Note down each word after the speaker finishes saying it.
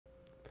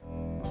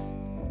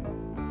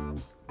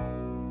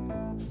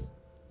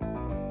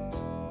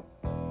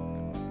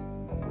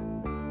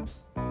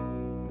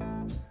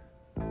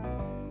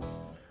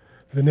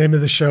The name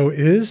of the show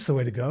is The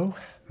Way to Go.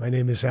 My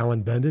name is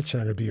Alan Bendich,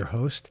 and I'm going to be your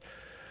host.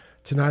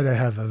 Tonight I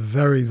have a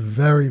very,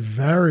 very,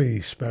 very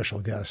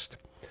special guest.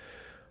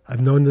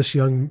 I've known this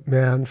young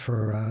man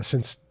for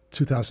since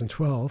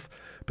 2012,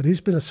 but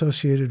he's been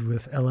associated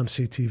with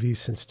LMC TV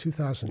since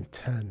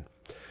 2010.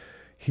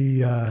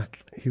 He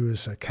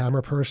was a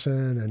camera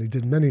person, and he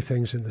did many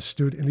things in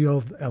the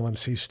old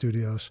LMC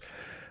studios.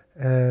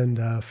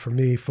 And for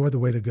me, for The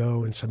Way to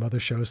Go and some other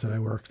shows that I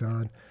worked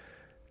on.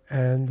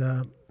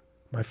 And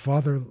my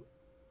father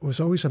was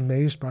always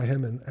amazed by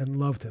him and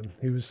loved him.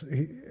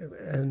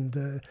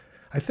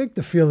 I think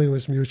the feeling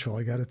was mutual,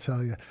 I got to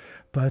tell you.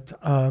 But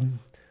I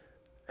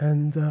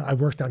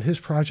worked on his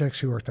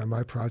projects, he worked on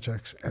my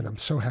projects, and I'm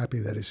so happy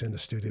that he's in the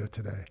studio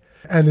today.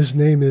 And his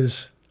name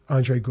is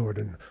Andrey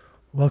Gordon.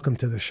 Welcome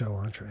to the show,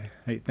 Andrey.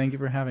 Hey, thank you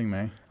for having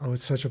me. Oh,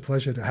 it's such a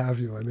pleasure to have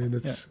you. I mean,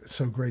 it's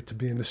so great to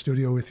be in the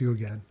studio with you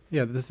again.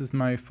 Yeah, this is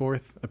my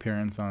 4th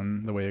appearance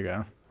on The Way to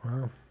Go.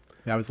 Wow.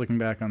 Yeah, I was looking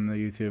back on the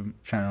YouTube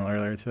channel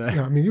earlier today.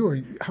 Yeah, I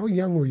mean, how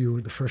young were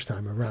you the first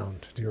time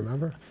around? Do you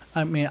remember?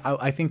 I mean,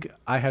 I think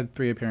I had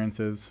 3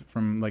 appearances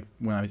from like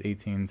when I was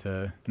 18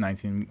 to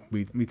 19.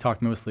 We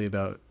talked mostly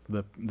about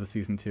the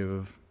season 2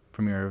 of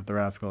premiere of The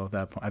Rascal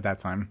at that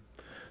time.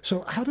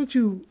 So how did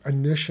you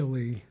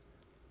initially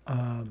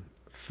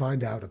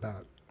find out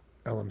about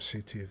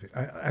LMC TV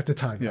at the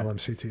time? Yeah.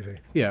 LMC TV.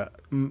 Yeah,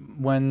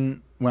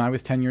 when I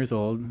was 10 years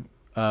old,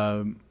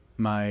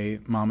 my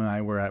mom and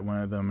I were at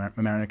one of the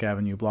Mamaroneck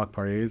Avenue block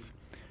parties,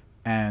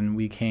 and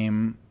we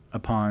came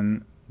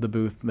upon the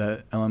booth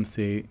that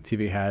LMC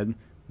TV had,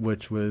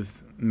 which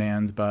was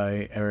manned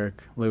by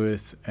Eric,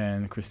 Lewis,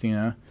 and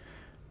Christina.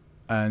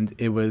 And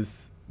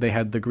they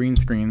had the green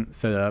screen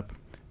set up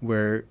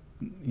where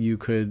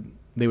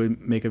they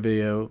would make a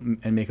video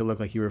and make it look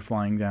like you were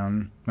flying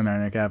down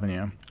Mamaroneck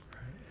Avenue. Right.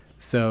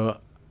 So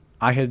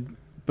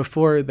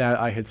before that,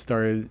 I had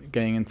started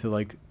getting into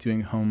like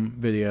doing home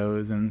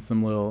videos and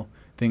some little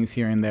things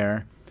here and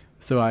there.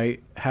 So I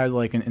had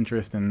like an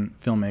interest in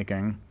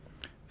filmmaking.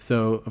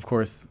 So of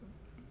course,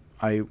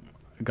 I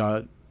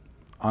got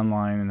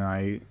online and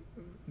I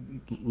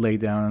laid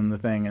down on the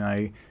thing and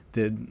I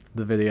did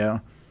the video.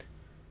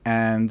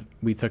 And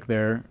we took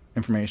their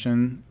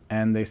information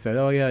and they said,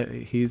 oh yeah,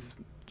 if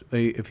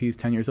he's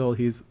 10 years old,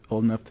 he's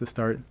old enough to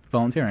start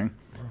volunteering.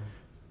 Wow.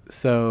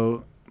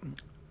 So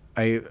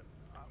I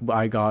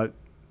got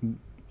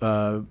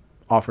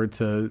offered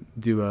to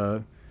do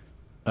an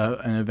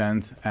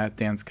event at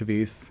Dance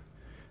Cavis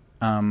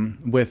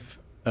with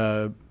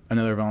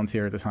another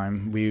volunteer at the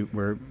time. We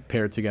were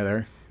paired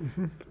together,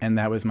 and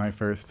that was my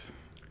first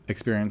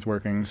experience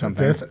working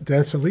something.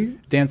 Dance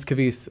Elite? Dance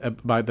Cavis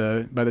by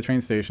the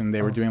train station.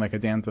 They were doing like a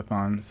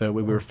dance-a-thon, so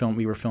we were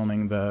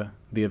filming the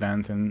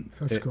event and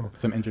cool.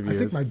 Some interviews. I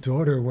think my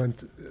daughter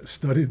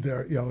studied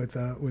there,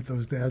 with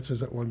those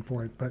dancers at one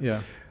point. But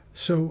yeah.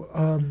 So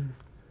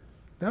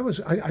that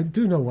was I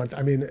do know one.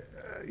 I mean,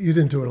 you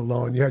didn't do it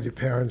alone. You had your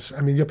parents.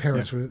 I mean, your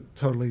parents were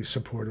totally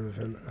supportive,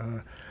 and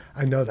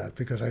I know that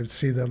because I would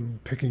see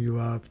them picking you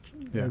up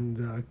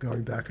and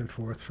going back and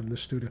forth from the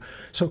studio.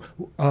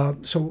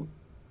 So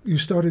you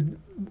started.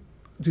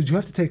 Did you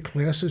have to take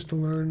classes to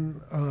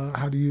learn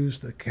how to use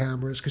the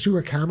cameras? Because you were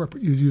a camera,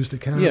 you used the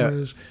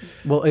cameras.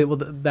 Yeah. Well,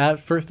 that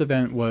first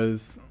event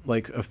was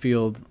like a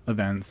field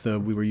event, so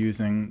we were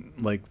using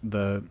like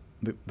the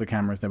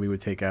cameras that we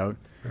would take out.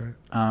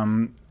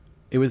 Right.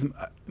 It was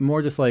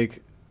more just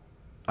like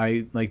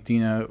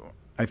Dina.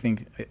 I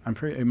think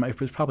it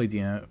was probably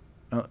Dina.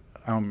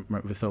 I don't remember,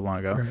 it was so long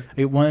ago.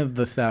 Right. One of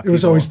the staff. It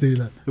was always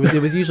Dina.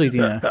 It was usually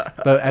Dina,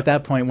 but at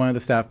that point, one of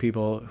the staff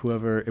people,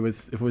 if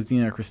it was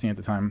Dina or Christine at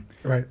the time,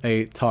 right.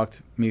 They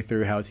talked me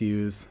through how to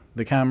use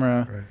the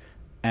camera, right.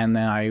 And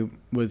then I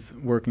was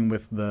working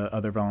with the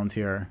other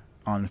volunteer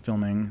on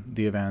filming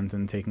the event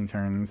and taking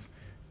turns,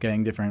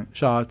 getting different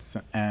shots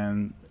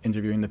and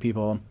interviewing the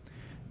people,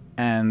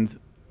 and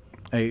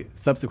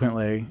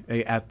subsequently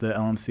at the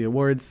LMC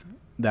Awards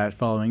that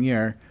following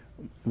year,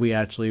 we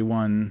actually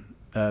won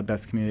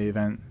Best Community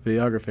Event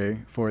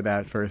Videography for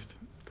that first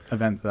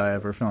event that I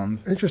ever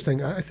filmed.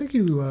 Interesting. I think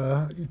you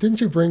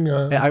didn't you bring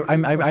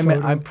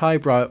I probably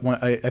brought one.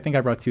 I think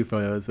I brought 2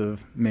 photos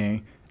of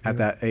me at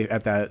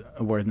that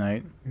award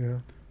night. Yeah.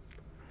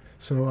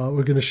 So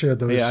we're going to share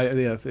those.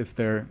 Yeah, if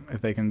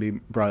they can be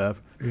brought up.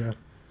 Yeah.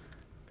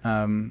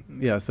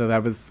 So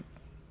that was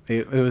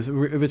it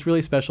was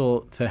really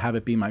special to have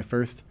it be my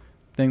first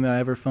thing that I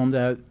ever filmed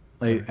at,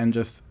 right. And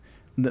just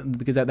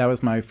because that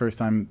was my first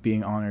time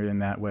being honored in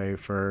that way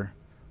for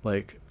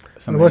like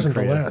something. It wasn't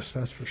creative. The last,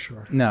 that's for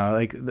sure. No,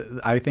 like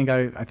I think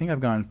I've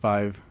gotten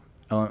 5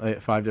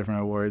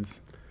 different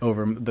awards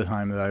over the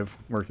time that I've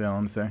worked at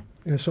LMC.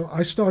 Yeah, so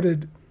I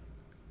started.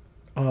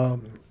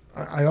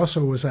 I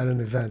also was at an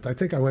event. I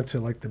think I went to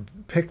like the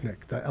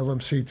picnic, the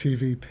LMC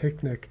TV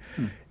picnic,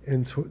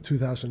 in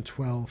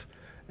 2012.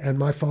 And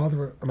my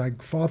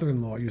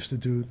father-in-law used to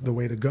do The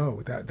Way to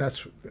Go.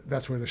 That's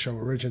where the show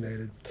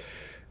originated.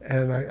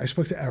 And I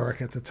spoke to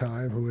Eric at the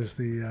time, who was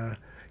the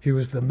He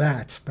was the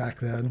Matt back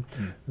then,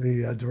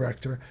 the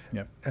director.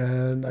 Yep.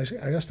 And I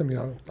asked him,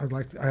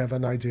 I have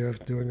an idea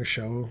of doing a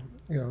show,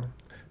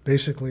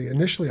 Basically,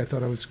 initially I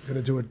thought I was going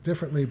to do it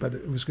differently, but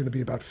it was going to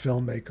be about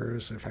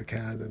filmmakers if I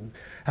can, and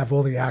have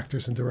all the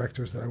actors and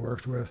directors that I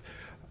worked with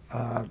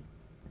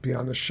be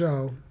on the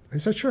show. And he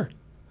said, sure.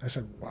 I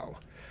said, wow.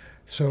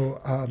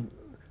 So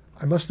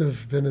I must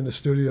have been in the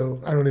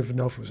studio. I don't even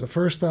know if it was the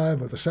first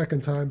time or the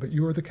second time, but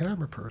you were the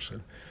camera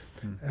person.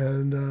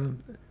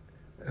 And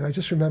I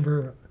just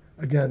remember,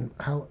 again,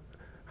 how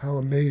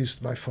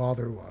amazed my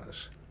father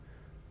was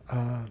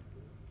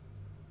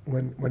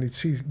when he'd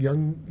see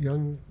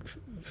young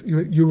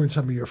you and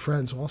some of your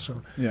friends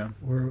also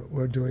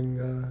were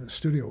doing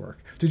studio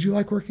work. Did you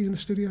like working in the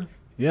studio?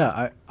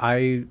 Yeah,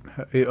 I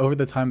over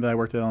the time that I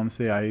worked at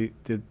LMC, I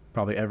did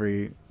probably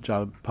every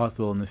job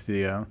possible in the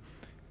studio,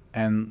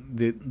 and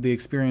the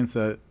experience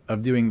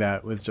of doing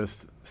that was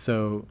just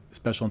so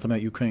special and something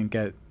that you couldn't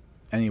get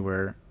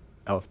anywhere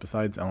else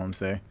besides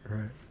LMC.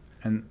 Right.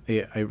 And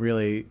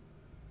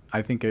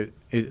I think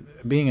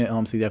it being at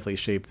LMC definitely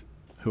shaped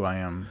who I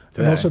am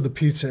today. And also the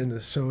pizza and the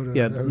soda.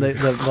 Yeah,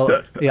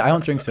 I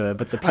don't drink soda,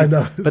 but the pizza, I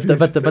know.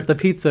 but the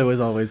pizza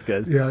was always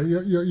good. Yeah,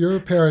 your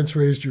parents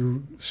raised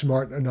you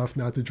smart enough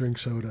not to drink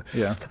soda.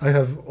 Yeah, I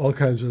have all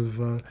kinds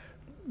of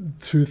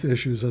tooth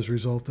issues as a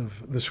result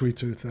of the sweet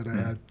tooth that I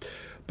had.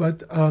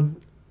 But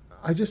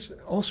I just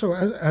also,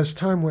 as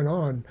time went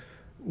on,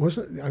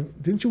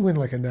 didn't you win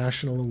like a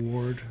national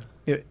award?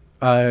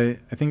 I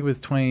think it was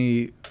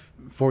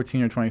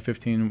 2014 or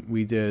 2015.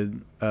 We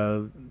did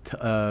a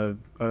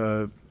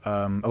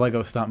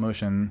Lego stop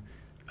motion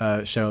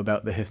show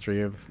about the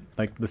history of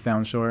like the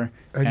Sound Shore.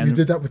 And you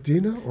did that with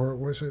Dina, or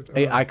was it?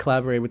 I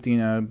collaborated with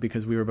Dina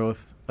because we were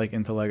both like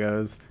into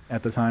Legos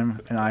at the time,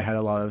 and I had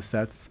a lot of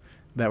sets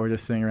that were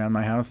just sitting around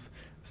my house.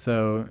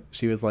 So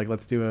she was like,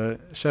 "Let's do a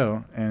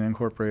show and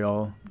incorporate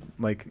all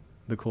like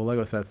the cool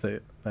Lego sets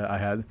that I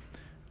had."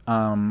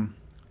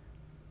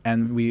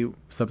 And we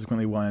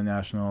subsequently won a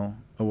national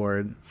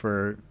award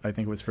for, I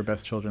think it was for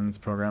Best Children's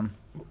Program.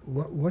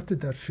 What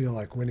did that feel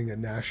like, winning a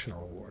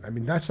national award? I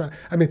mean,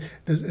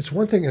 it's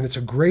one thing, and it's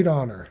a great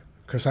honor,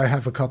 because I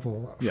have a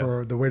couple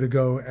for The Way to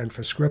Go and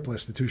for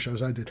Scriptless, the two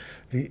shows I did,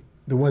 the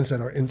ones that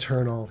are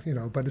internal,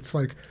 but it's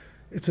like,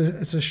 it's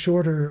a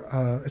shorter,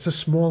 it's a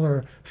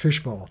smaller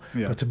fishbowl.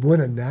 Yeah. But to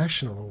win a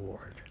national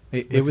award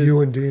with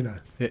you and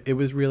Dina. It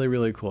was really,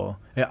 really cool.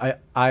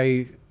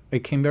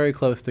 It came very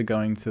close to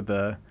going to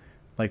the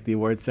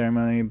award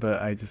ceremony,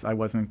 but I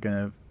wasn't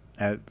gonna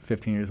at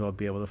 15 years old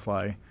be able to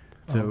fly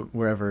to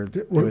wherever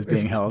it was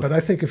being held. But I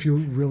think if you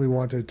really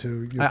wanted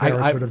to, your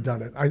parents would have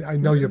done it. I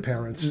know your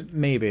parents.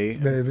 Maybe.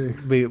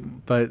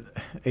 But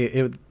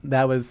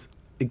that was,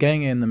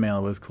 getting it in the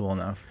mail was cool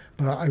enough.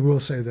 But I will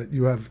say that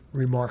you have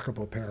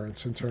remarkable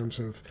parents in terms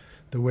of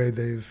the way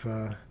they've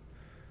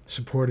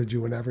supported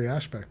you in every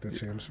aspect, it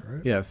seems,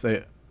 right? Yes.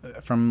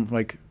 From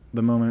like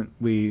the moment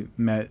we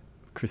met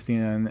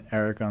Christina and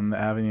Eric on the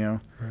Avenue.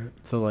 Right.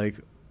 So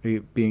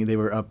they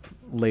were up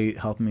late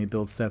helping me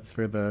build sets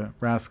for the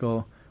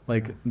Rascal,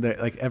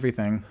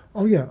 everything.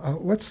 Oh yeah,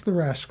 what's the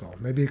Rascal?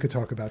 Maybe you could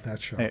talk about that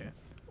show.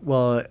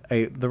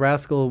 The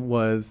Rascal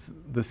was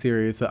the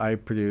series that I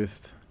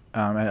produced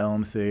at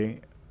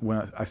LMC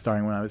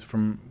starting when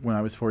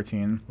I was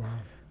 14. Wow.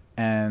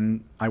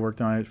 And I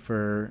worked on it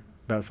for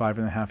about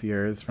 5.5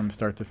 years from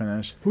start to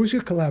finish. Who's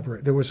your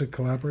collaborator? There was a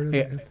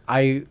collaborator.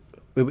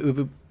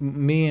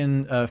 Me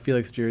and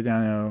Felix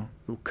Giordano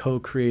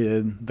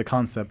co-created the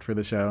concept for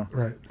the show.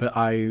 Right. But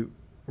I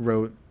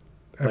wrote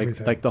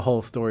everything, the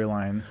whole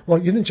storyline. Well,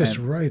 you didn't just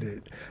write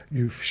it;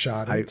 you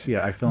shot it.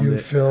 I filmed it. You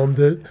filmed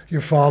it.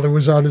 Your father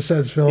was on the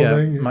sets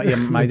filming.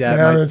 My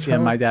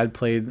dad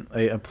played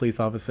a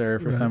police officer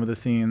for some of the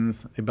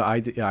scenes. But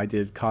I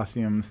did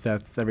costumes,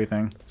 sets,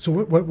 everything. So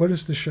what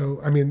is the show?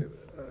 I mean,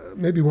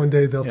 maybe one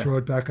day they'll throw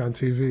it back on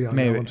TV, on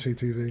LMC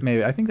TV.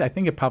 Maybe. I think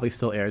it probably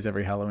still airs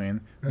every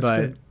Halloween. That's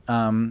good.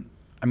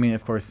 I mean,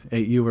 of course,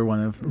 you were one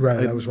of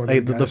I was one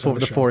of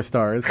the 4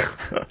 stars.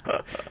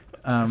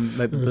 The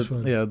main quadruple.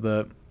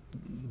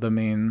 The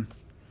main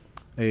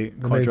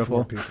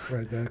 4 people,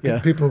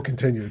 right? People who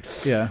continued.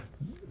 Yeah.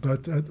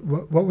 But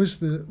what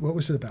was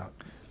it about?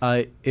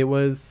 It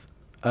was.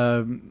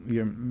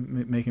 You're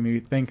making me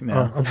think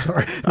now. Oh, I'm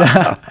sorry.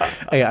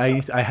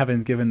 I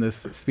haven't given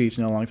this speech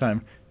in a long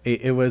time.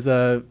 It was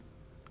an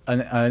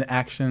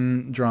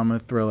action drama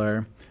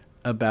thriller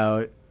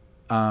about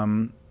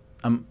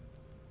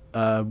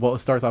it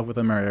starts off with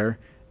a murder,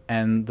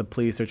 and the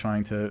police are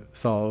trying to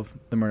solve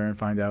the murder and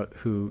find out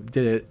who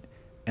did it,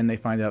 and they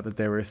find out that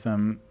there were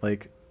some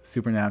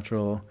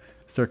supernatural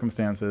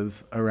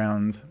circumstances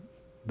around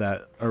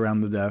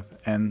the death,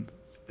 and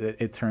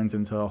it turns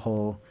into a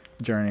whole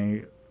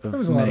journey. That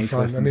was a lot of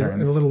fun. I mean,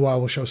 in a little while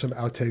we'll show some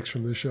outtakes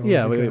from the show.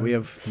 Yeah, we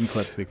have some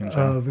clips we can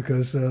show.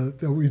 Because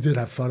we did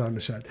have fun on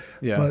the set.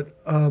 Yeah. But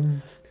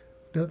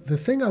the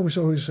thing I was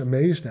always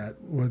amazed at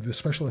were the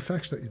special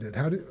effects that you did.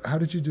 How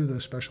did you do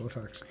those special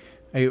effects?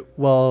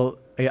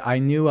 I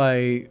knew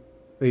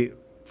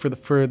for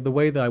the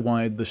way that I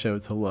wanted the show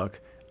to look,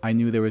 I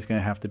knew there was going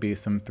to have to be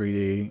some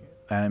 3D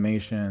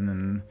animation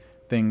and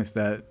things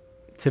that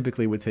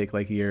typically would take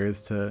like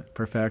years to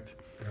perfect.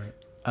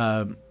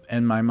 Right.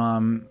 And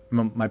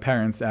my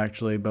parents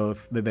actually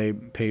both, they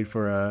paid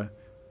for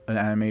an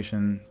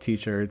animation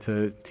teacher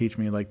to teach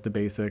me like the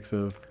basics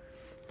of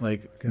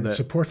like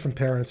support from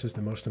parents is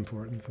the most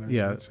important thing.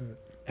 Yeah. That's it.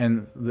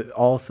 And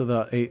also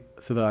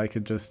so that I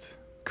could just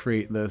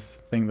create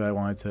this thing that I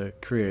wanted to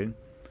create.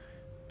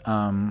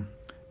 And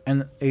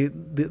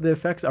the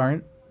effects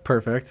aren't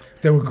perfect.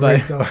 They were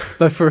great though.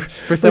 But for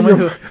someone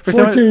who for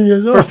 14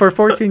 years old. For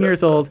 14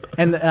 years old,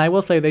 and I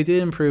will say they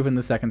did improve in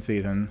the second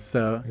season.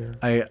 So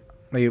yeah.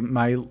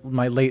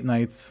 My late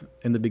nights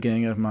in the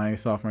beginning of my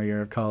sophomore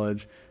year of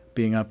college,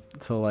 being up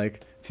till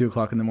like 2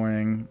 o'clock in the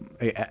morning,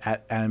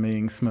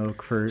 animating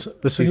smoke for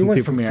the season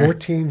 2 premiere. So you went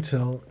from 14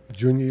 till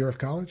junior year of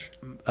college?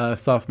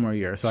 Sophomore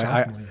year. So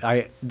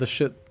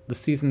the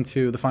season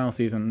 2, the final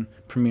season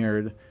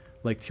premiered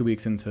like 2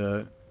 weeks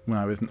into when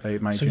I was my junior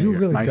year. So you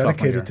really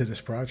dedicated to this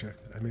project.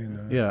 I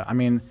mean. Yeah, I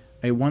mean,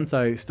 once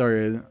I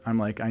started, I'm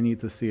like, I need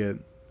to see it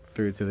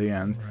through to the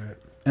end. Right.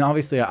 And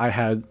obviously,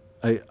 I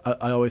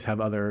always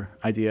have other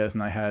ideas,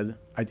 and I had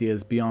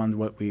ideas beyond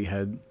what we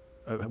had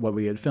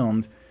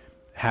filmed,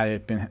 had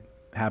it been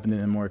happened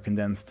in a more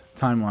condensed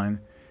timeline.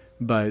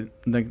 But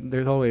like,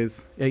 there's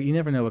always, you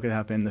never know what could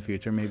happen in the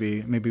future.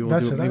 Maybe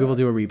we'll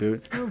do a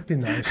reboot. That would be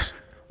nice,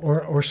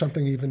 or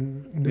something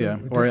even new. Yeah,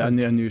 or a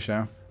new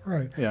show.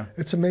 Right. Yeah.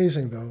 It's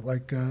amazing though.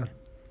 Like,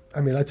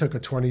 I mean, I took a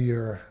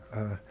 20-year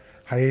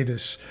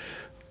hiatus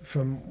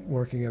from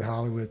working in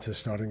Hollywood to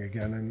starting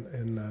again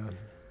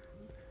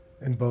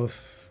in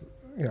both,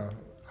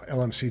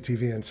 LMC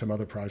TV and some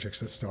other projects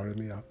that started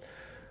me up.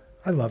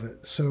 I love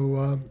it.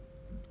 So,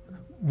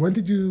 when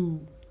did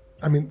you?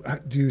 I mean,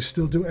 do you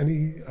still do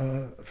any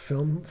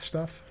film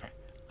stuff?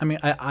 I mean,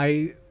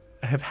 I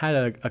have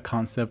had a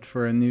concept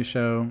for a new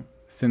show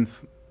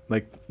since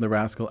like The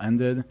Rascal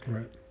ended.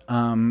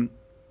 Right.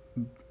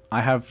 I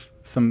have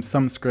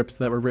some scripts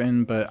that were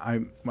written, but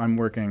I'm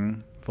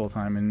working full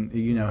time, and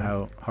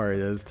how hard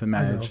it is to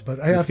manage. I know, but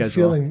I have a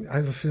feeling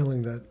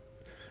that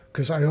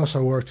because I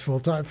also worked full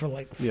time for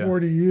like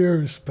 40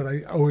 years, but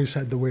I always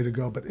had the way to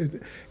go. But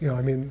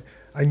I mean,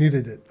 I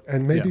needed it,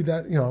 and maybe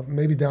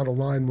maybe down the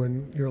line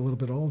when you're a little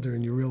bit older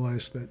and you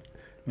realize that.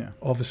 Yeah.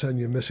 All of a sudden,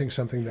 you're missing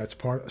something that's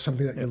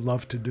something that you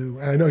love to do,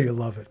 and I know you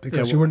love it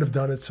because you wouldn't have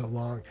done it so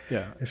long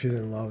if you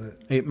didn't love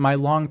it. My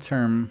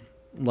long-term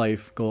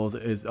life goals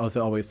is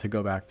also always to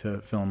go back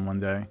to film one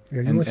day.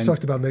 Yeah, you once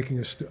talked about having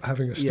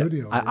a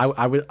studio.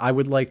 I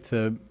would like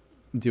to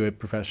do it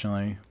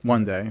professionally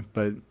one day,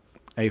 but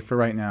for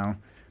right now,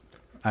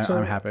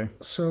 I'm happy.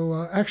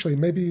 So actually,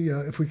 maybe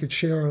if we could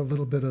share a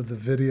little bit of the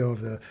video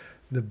of the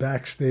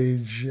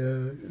backstage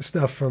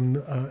stuff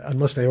from,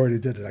 unless they already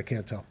did it, I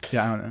can't tell.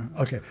 Yeah, I don't know.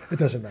 Okay, it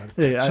doesn't matter.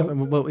 Yeah,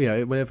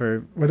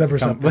 whatever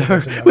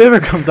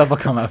comes up will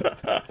come up.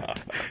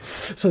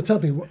 So tell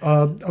me,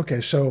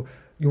 okay, so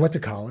you went to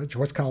college.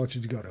 What college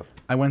did you go to?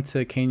 I went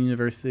to Kane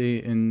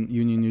University in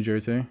Union, New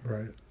Jersey.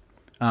 Right.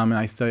 And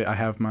I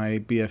have my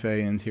BFA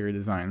in interior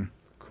design.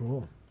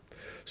 Cool.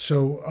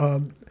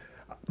 So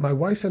my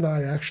wife and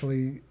I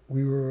actually,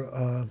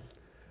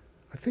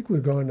 I think we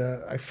were going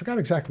to, I forgot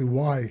exactly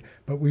why,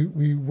 but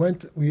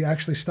we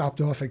actually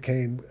stopped off at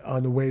Kane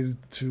on the way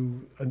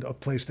to a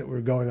place that we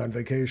were going on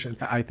vacation.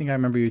 I think I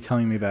remember you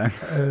telling me that.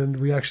 And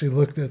we actually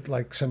looked at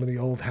like some of the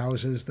old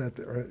houses that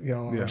are,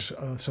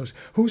 so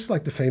who's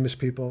like the famous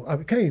people?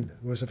 Kane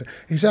was,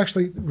 he's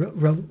actually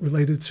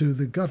related to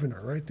the governor,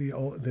 right? The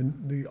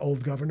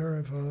old governor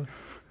of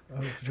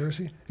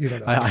Jersey? You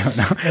don't know. I don't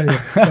know. Anyway,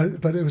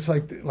 but it was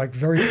like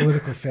very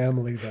political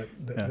family,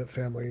 that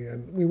family.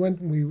 And we went,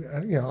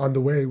 on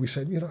the way, we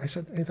said, I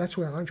said, hey, that's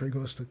where Andrey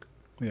goes to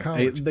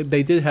college.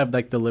 They did have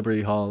like the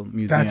Liberty Hall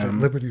Museum. That's it,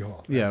 Liberty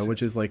Hall.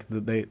 Which is like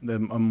the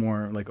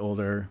more like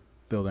older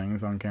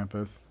buildings on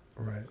campus.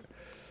 Right.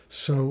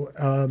 So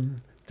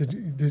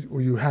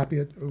were you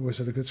happy? Was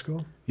it a good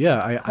school?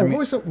 Yeah. I mean,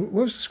 what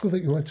was the school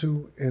that you went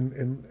to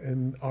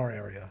in our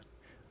area?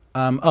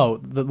 I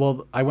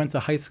went to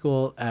high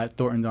school at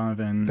Thornton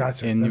Donovan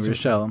in New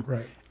Rochelle,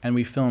 right? And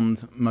we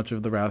filmed much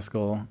of The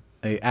Rascal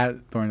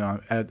at Thornton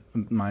Donovan at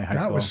my high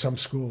school. That was some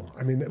school.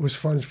 I mean, it was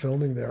fun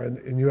filming there,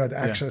 and you had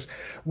access.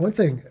 Yeah. One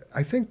thing,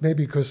 I think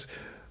maybe because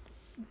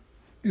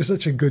you're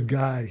such a good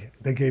guy,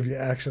 they gave you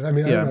access. I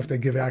mean, I don't know if they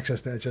give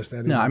access to just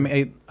anyone. No, I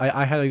mean,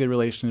 I had a good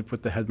relationship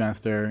with the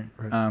headmaster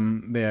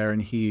there,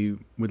 and he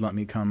would let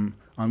me come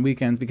on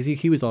weekends because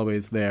he was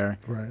always there,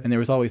 and there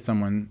was always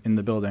someone in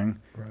the building,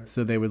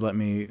 so they would let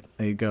me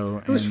go.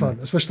 It was fun,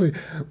 especially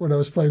when I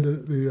was playing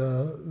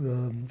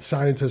the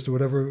scientist or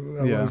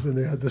whatever it was, and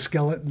they had the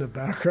skeleton in the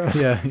background.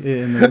 Yeah,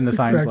 in the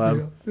science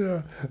lab.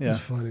 Yeah, it was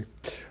funny.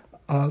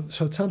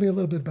 So tell me a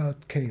little bit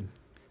about Kane.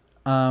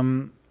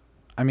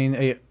 I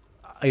mean,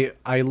 I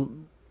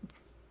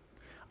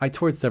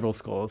toured several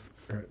schools,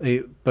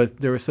 but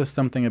there was just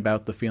something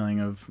about the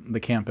feeling of the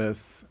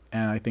campus,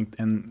 and I think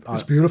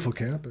it's a beautiful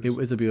campus. It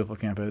was a beautiful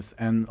campus,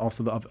 and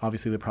also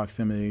obviously the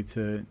proximity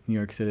to New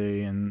York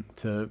City and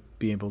to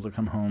be able to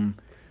come home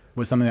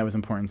was something that was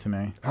important to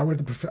me. How were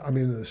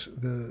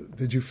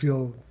did you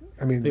feel?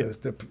 I mean, Yeah.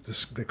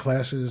 the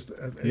classes.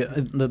 Yeah,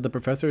 the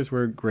professors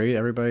were great.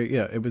 Everybody,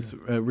 yeah, it was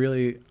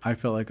really. I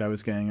felt like I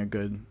was getting a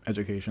good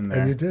education there.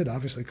 And you did,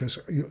 obviously, because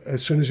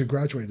as soon as you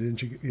graduated,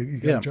 didn't you? You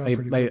got a job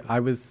pretty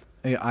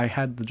quickly. I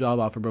had the job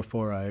offer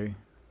before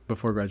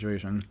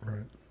graduation.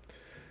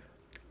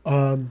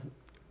 Right.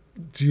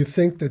 Do you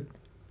think that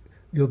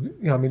you'll?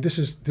 I mean, this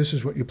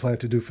is what you plan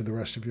to do for the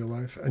rest of your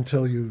life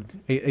until you.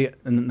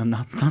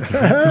 Not the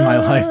rest of my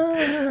life.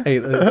 You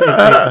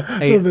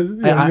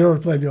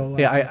don't plan your whole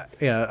life.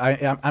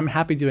 I'm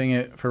happy doing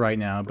it for right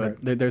now, but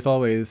Right. there's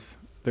always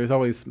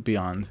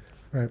beyond.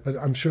 Right, but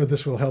I'm sure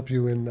this will help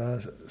you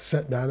in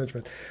set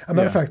management. As a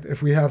matter of fact,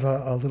 if we have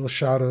a little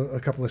shot, a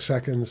couple of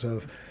seconds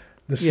of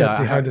the set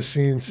behind the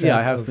scenes. Set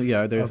I have some.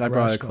 Yeah, I brought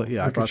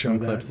I brought some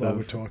clips while of.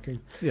 we're talking.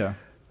 Yeah.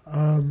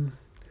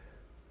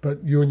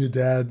 But you and your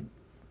dad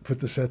put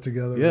the set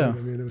together. Yeah. Right?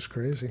 I mean, it was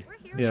crazy.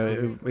 Yeah,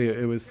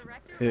 it was.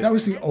 That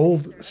was the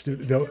old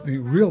studio, the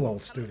real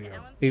old studio.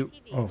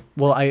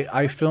 Well,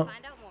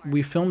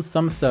 we filmed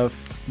some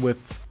stuff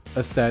with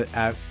a set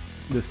at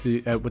the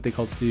studio, at what they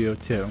called Studio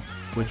 2,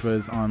 which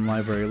was on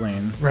Library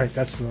Lane. Right,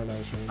 that's the one I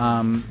was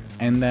reading.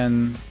 And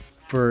then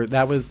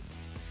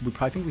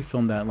I think we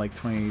filmed that in like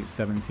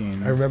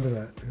 2017. I remember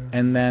that. Yeah.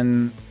 And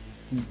then,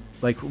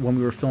 like when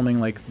we were filming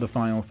like the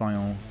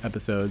final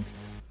episodes,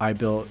 I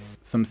built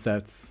some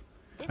sets.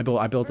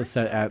 I built a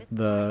set at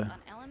the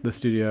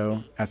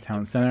studio at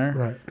Town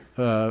Center.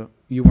 Right.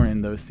 You weren't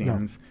in those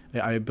scenes.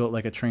 No. I built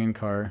like a train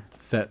car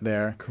set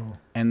there. Cool.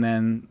 And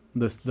then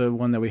the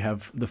one that we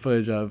have the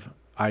footage of,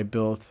 I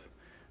built.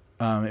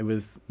 It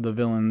was the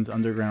villain's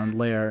underground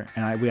lair,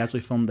 and we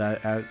actually filmed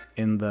that at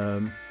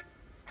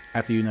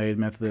the United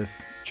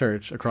Methodist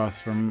Church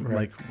across from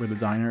like where the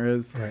diner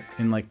is,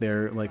 in like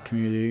their like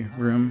community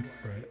room.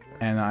 Right.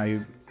 And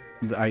I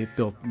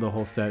built the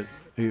whole set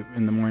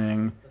in the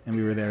morning, and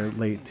we were there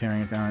late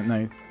tearing it down at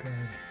night. God.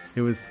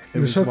 It was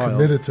so wild.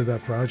 committed to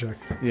that project.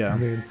 Yeah. I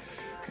mean,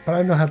 but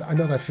I know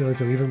that feeling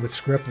too. Even with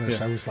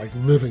Scriptless, I was like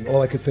living.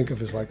 All I could think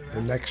of is like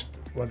the next.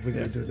 What we're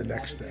going to do the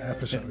next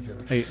episode. You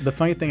know? Hey, the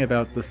funny thing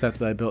about the set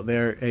that I built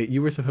there,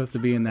 you were supposed to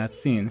be in that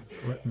scene,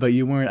 but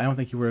you weren't. I don't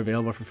think you were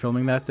available for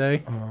filming that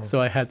day. So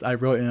I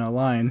wrote in a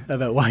line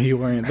about why you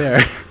weren't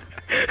there.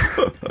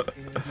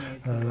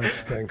 That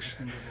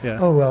stinks. Yeah.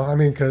 Oh well, I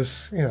mean,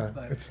 because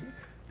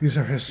these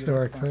are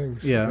historic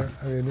things. Yeah. You know?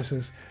 I mean, this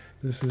is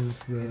the.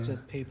 It's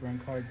just paper and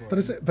cardboard.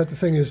 But the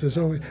thing is,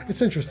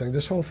 it's interesting.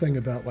 This whole thing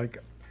about like,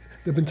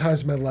 there've been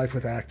times in my life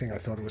with acting I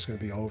thought it was going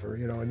to be over,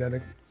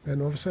 and then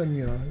all of a sudden,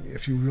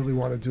 if you really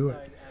want to do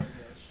it,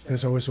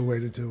 there's always a way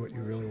to do what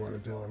you really want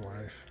to do in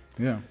life.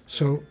 Yeah.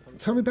 So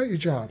tell me about your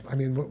job. I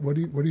mean, what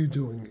are you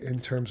doing in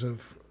terms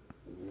of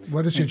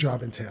what does your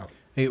job entail?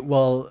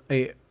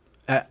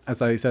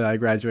 As I said, I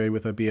graduated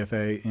with a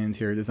BFA in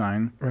interior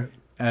design. Right.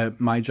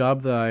 My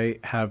job that I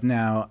have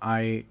now,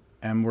 I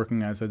am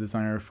working as a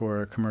designer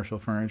for a commercial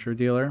furniture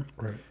dealer.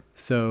 Right.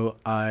 So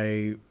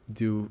I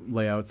do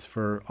layouts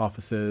for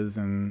offices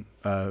and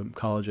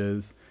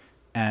colleges,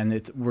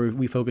 and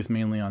we focus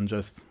mainly on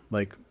just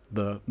like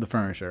the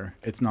furniture.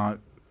 It's not,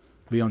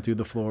 we don't do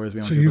the floors.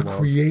 We don't do the walls.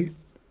 So you create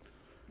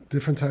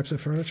different types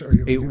of furniture?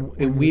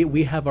 Or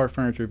we have our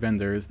furniture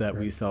vendors that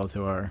we sell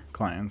to our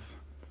clients.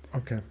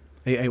 Okay.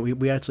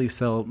 We actually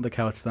sell the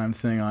couch that I'm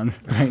sitting on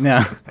right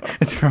now.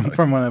 It's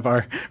from one of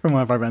our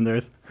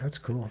vendors. That's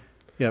cool.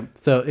 Yeah.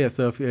 So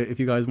if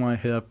you guys want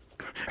to hit up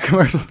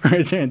commercial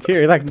furniture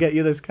interiors, I can get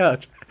you this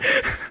couch.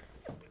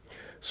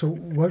 So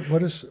what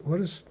does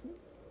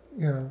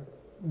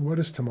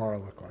tomorrow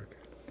look like?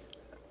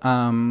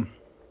 I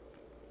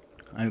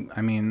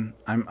mean,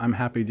 I'm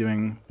happy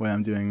doing what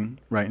I'm doing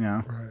right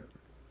now.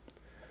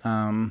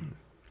 Right.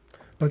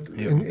 But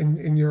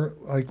in your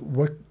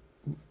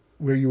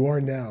where you are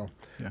now,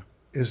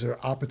 is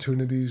there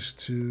opportunities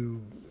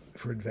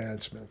for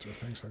advancement or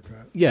things like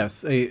that?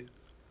 Yes.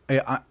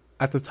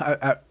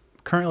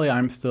 Currently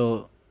I'm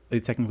still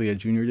technically a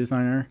junior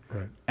designer,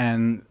 right?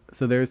 And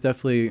so there's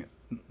the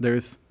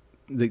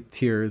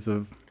tiers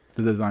of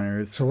the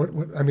designers. So what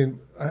I mean,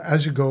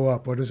 as you go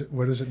up, what does it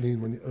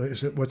mean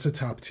what's the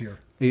top tier?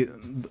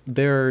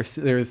 There's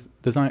junior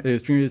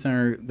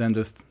designer, then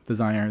just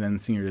designer, then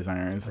senior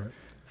designers. Right.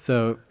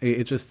 So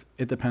it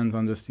depends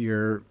on just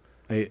the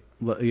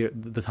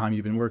time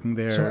you've been working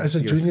there. So as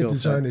a junior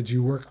designer, do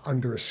you work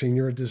under a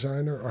senior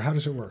designer, or how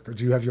does it work? Or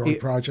do you have your own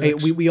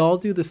projects? We all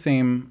do the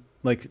same,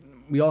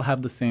 we all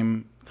have the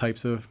same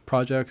types of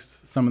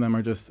projects. Some of them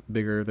are just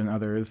bigger than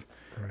others.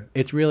 Right.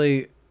 It's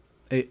really,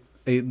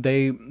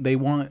 they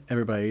want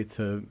everybody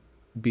to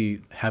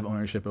have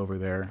ownership over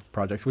their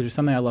projects, which is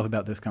something I love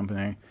about this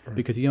company,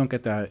 because you don't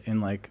get that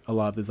in a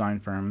lot of design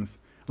firms.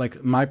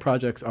 My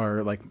projects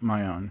are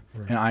my own,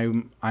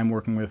 and I'm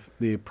working with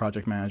the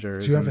project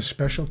managers. Do you have a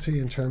specialty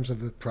in terms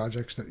of the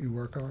projects that you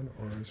work on,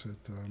 or is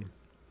it?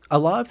 A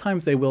lot of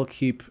times they will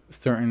keep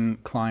certain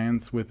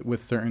clients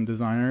with certain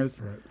designers.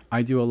 Right.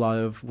 I do a lot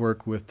of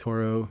work with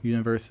Toro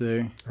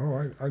University.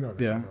 Oh, I know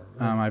that. Yeah,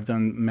 I've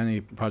done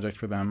many projects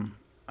for them.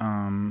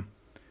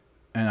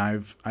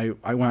 and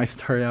when I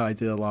started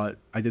out,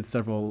 I did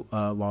several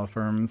law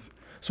firms.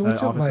 So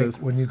what's it offices.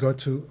 like when you go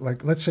to,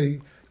 like, let's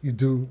say you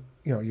do,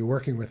 you're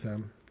working with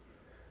them.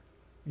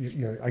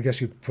 I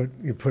guess you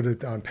put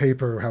it on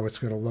paper how it's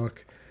going to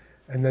look,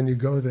 and then you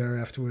go there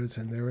afterwards,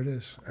 and there it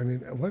is. I mean,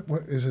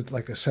 what is it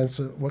like?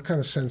 What kind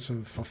of sense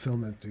of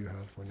fulfillment do you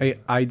have? When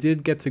I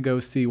did get to go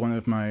see one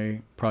of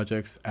my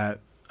projects at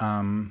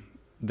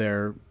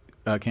their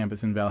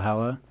campus in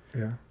Valhalla.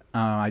 Yeah.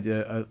 I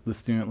did the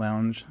student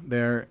lounge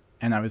there,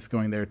 and I was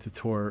going there to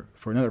tour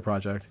for another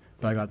project,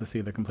 but I got to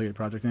see the completed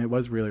project, and it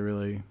was really,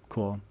 really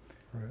cool.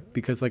 Right.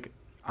 Because like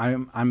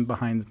I'm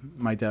behind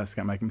my desk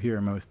at my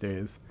computer most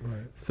days.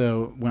 Right.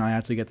 So when I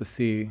actually get to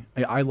see,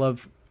 I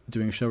love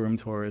doing showroom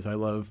tours. I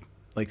love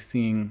like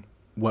seeing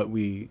what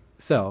we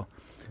sell.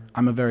 Right.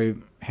 I'm a very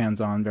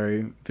hands-on,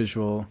 very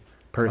visual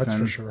person. That's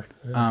for sure.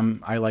 Yeah.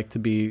 I like to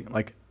be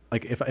like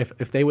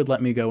if they would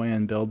let me go in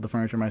and build the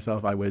furniture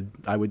myself, I would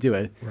do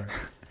it. Right.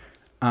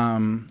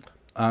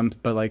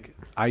 But like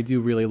I do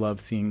really love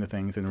seeing the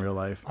things in real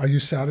life. Are you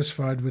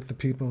satisfied with the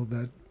people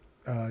that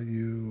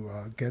you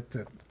get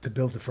to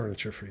build the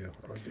furniture for you,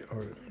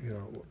 or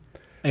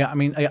Yeah, I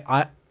mean,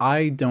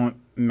 I don't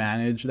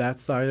manage that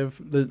side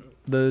of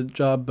the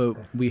job, but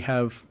we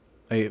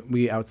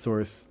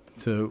outsource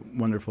to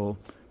wonderful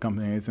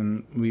companies,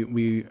 and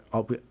we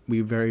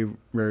very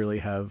rarely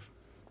have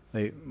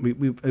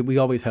we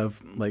always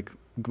have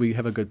we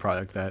have a good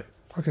product that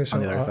okay. So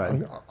on the other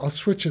side. I'll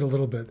switch it a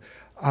little bit.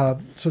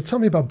 So tell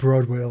me about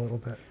Broadway a little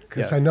bit,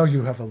 because Yes. I know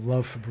you have a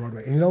love for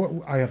Broadway. And you know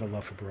what? I have a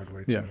love for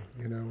Broadway too.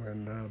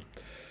 Yeah.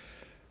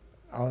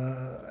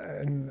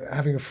 And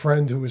having a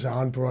friend who was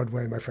on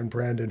Broadway, my friend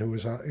Brandon, who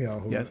was on,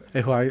 Yes,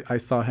 who I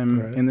saw him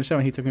Right. in the show,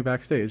 and he took me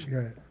backstage.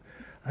 Yeah.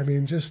 I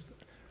mean,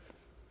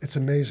 it's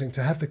amazing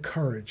to have the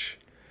courage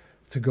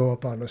to go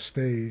up on a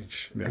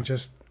stage Yeah. and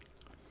just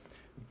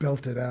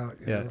belt it out.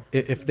 You know?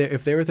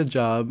 If there was a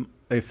job,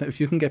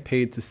 if you can get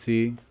paid to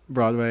see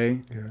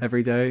Broadway Yeah.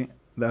 every day,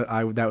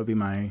 that would be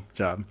my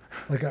job.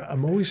 Like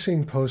I'm always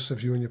seeing posts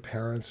of you and your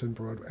parents in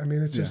Broadway. I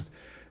mean, it's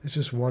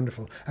just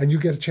wonderful, and you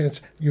get a chance.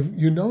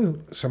 You know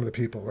some of the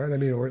people, right? I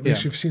mean, or at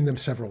least you've seen them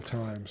several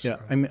times. Yeah,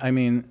 So. I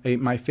mean,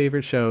 my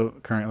favorite show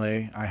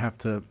currently, I have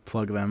to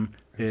plug them,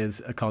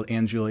 is called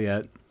 &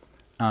 Juliet.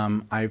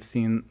 I've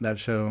seen that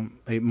show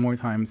more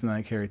times than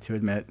I care to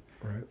admit.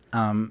 Right.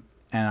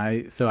 And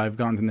I've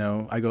gotten to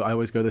know. I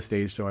always go to the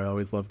stage door. I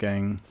always love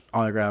getting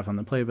autographs on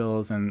the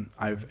playbills, and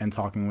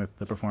talking with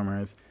the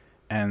performers.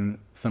 And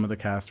some of the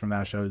cast from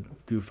that show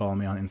do follow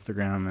me on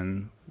Instagram,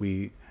 and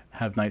we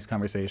have nice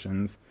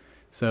conversations.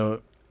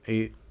 So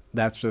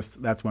that's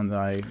one that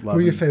I love. Who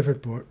are your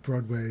favorite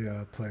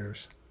Broadway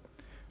players?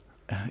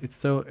 It's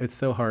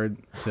so hard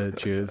to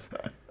choose.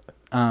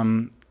 I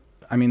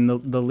mean,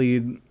 the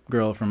lead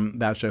girl from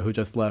that show who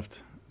just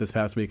left this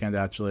past weekend,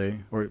 actually,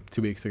 or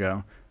 2 weeks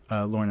ago,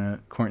 Lorna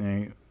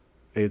Courtney,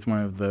 is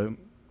one of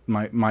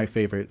my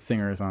favorite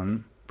singers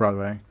on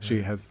Broadway. Yeah.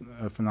 She has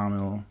a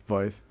phenomenal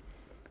voice.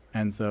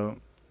 And so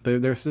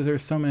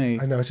there's so many.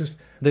 I know, it's just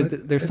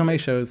there's so many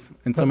shows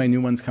and so many new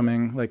ones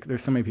coming. Like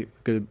there's so many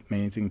good,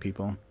 amazing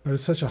people. But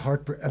it's such a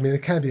I mean,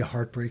 it can be a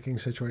heartbreaking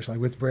situation. Like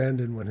with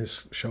Brandon when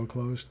his show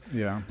closed.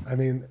 Yeah. I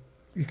mean,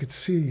 you could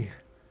see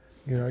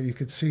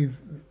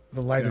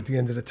the light at the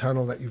end of the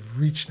tunnel, that you've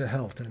reached a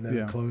health, and then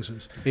it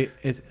closes.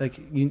 It's like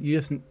you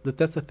just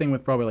that's the thing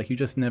with Broadway. Like you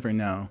just never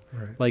know.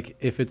 Right. Like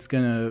if it's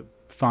gonna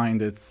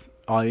find its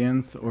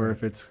audience or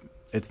if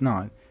it's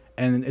not,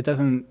 and it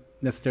doesn't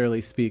necessarily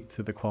speak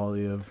to the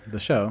quality of the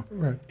show.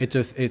 Right.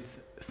 It's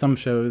some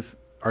shows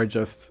are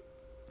just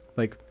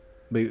like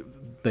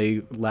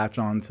they latch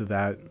on to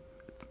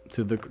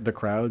the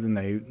crowds and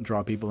they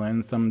draw people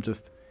in. Some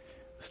just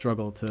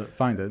struggle to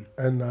find it.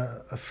 And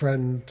a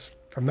friend,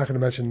 I'm not going to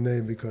mention the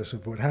name because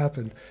of what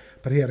happened,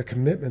 but he had a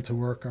commitment to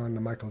work on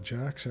the Michael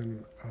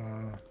Jackson,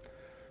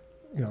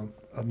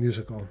 a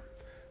musical,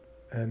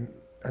 and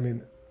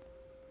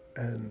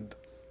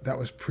that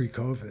was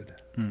pre-COVID.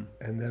 And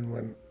then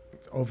when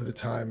over the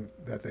time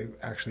that they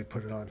actually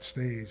put it on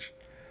stage,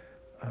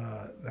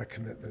 that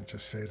commitment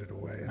just faded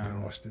away, and they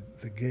lost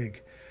the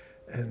gig.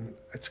 And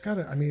it's got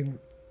to, I mean,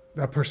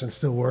 that person's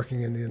still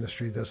working in the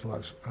industry, does a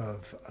lot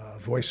of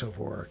voiceover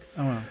work.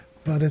 Oh, wow.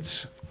 But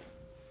it's,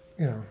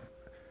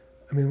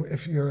 I mean,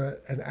 if you're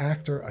an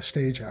actor, a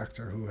stage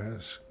actor who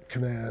has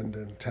command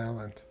and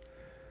talent,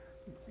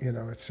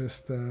 it's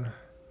just,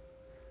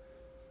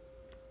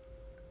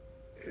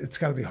 it's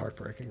got to be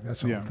heartbreaking.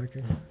 That's all I'm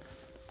thinking.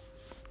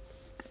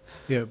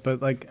 Yeah,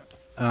 but like,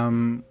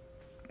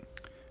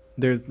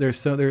 there's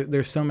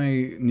so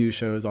many new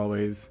shows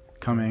always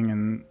coming,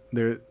 and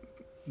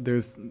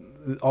there's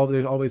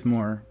always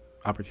more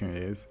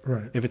opportunities.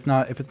 Right. If it's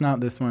not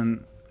this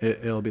one,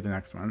 it'll be the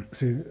next one.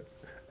 See,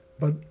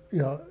 but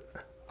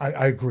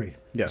I agree.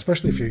 Yes.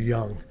 Especially if you're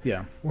young.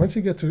 Yeah. Once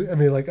you get to, I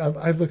mean, like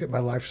I look at my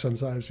life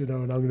sometimes, and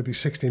I'm going to be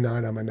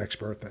 69 on my next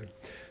birthday,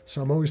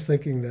 so I'm always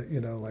thinking that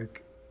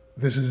like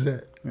this is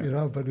it,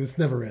 but it's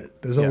never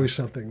it. There's always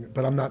something.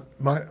 But I'm not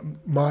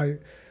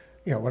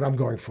you know, what I'm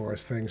going for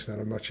is things that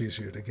are much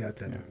easier to get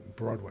than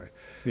Broadway.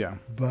 Yeah.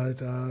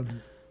 But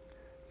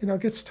you know,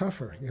 it gets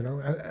tougher. You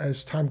know,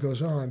 as time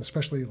goes on,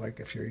 especially like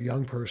if you're a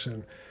young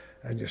person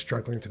and you're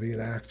struggling to be an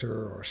actor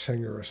or a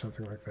singer or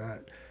something like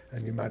that,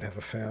 and you might have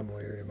a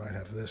family or you might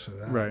have this or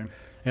that. Right.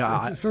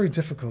 Yeah. It's very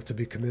difficult to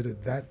be committed.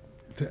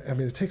 I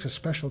mean, it takes a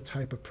special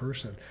type of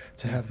person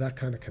to have that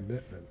kind of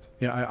commitment.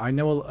 Yeah, I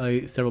know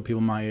several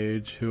people my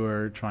age who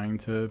are trying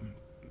to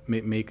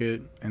make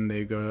it, and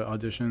they go to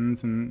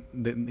auditions, and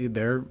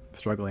they're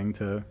struggling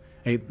to.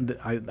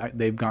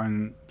 They've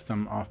gotten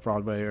some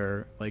off-Broadway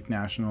or like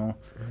national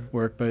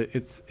work, but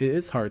it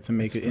is hard to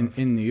make it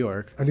in New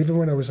York. And even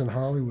when I was in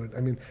Hollywood, I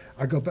mean,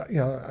 I go back.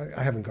 You know,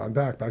 I haven't gone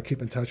back, but I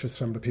keep in touch with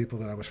some of the people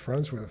that I was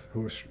friends with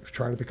who was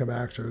trying to become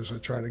actors or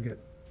trying to get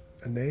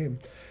a name.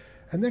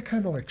 And they're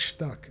kind of like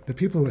stuck. The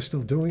people who are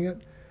still doing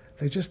it,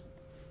 they just,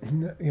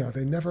 you know,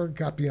 they never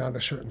got beyond a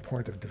certain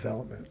point of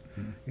development,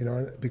 you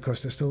know,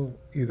 because they're still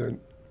either,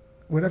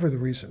 whatever the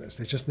reason is,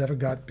 they just never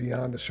got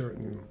beyond a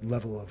certain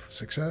level of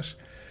success,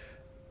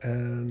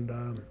 and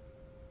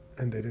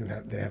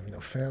they have no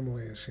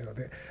families, you know.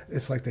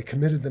 It's like they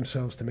committed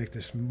themselves to make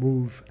this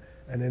move,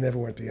 and they never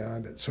went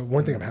beyond it. So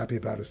one thing I'm happy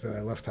about is that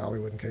I left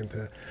Hollywood and came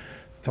to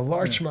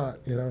Larchmont,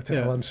 you know, to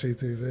LMC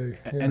TV.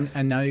 Yeah.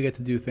 And now you get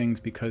to do things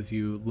because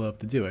you love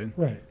to do it.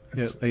 Right.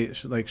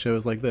 Like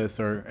shows like this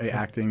or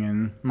acting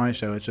in my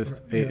show. It's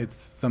just, it's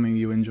something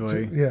you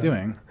enjoy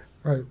doing.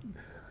 Right.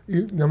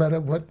 No matter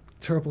what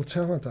terrible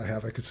talent I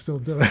have, I could still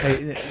do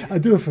it. I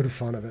do it for the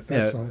fun of it.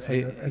 That's the whole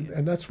thing.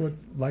 And that's what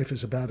life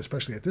is about,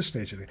 especially at this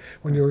stage of it.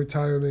 When you're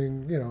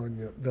retiring, you know,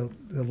 in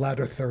the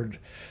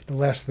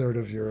last third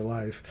of your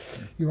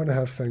life, you want to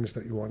have things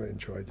that you want to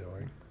enjoy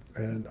doing.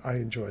 And I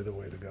enjoy The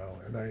Way to Go,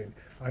 and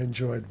I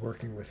enjoyed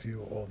working with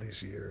you all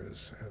these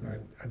years,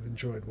 and I've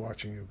enjoyed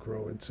watching you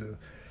grow into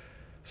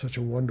such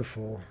a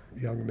wonderful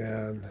young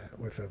man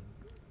with a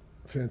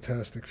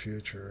fantastic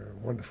future,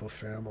 a wonderful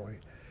family.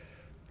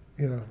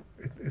 You know,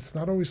 it's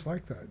not always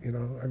like that, you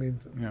know. I mean,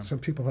 some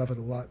people have it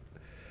a lot.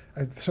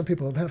 Some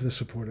people don't have the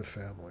supportive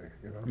family,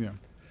 you know. Yeah.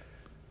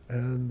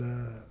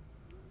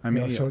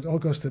 And, so it all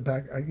goes to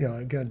back, you know,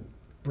 again,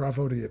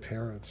 bravo to your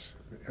parents.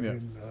 I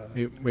mean,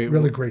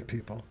 really great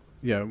people.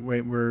 Yeah,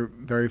 we're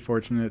very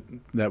fortunate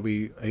that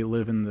we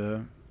live in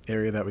the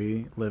area that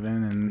we live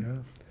in,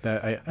 and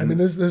that I mean,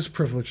 there's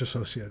privilege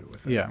associated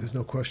with it. Yeah, there's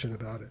no question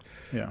about it.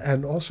 Yeah,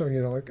 and also,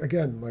 you know, like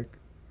again, like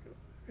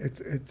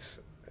it's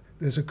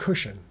there's a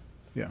cushion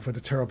for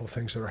the terrible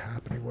things that are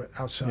happening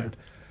outside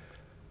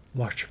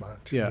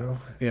Larchmont. Yeah,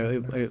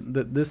 you know?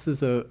 This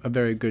is a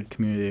very good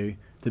community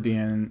to be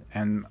in,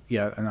 and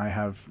I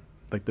have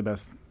like the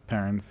best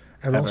parents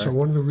and ever. Also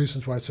one of the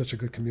reasons why it's such a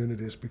good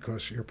community is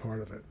because you're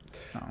part of it.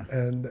 Oh.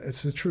 And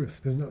it's the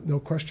truth. There's no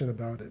question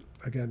about it.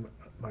 Again,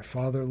 my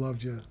father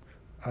loved you.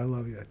 I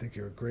love you. I think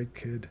you're a great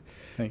kid.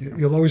 Thank you.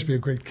 You'll always be a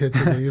great kid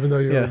to me, even though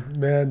you're a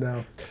man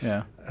now.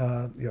 Yeah.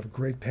 You have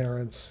great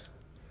parents,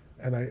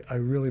 and I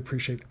really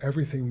appreciate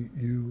everything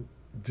you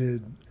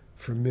did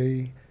for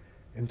me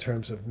in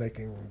terms of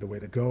making The Way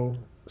to Go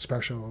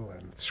special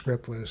and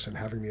Scriptless and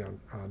having me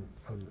on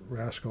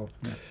Rascal.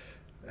 Yeah.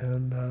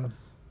 And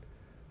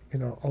you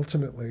know,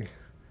 ultimately,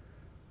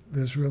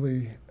 there's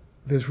really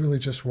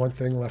just one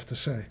thing left to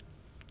say.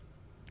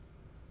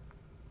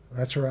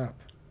 That's a wrap.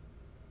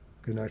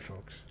 Good night,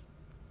 folks.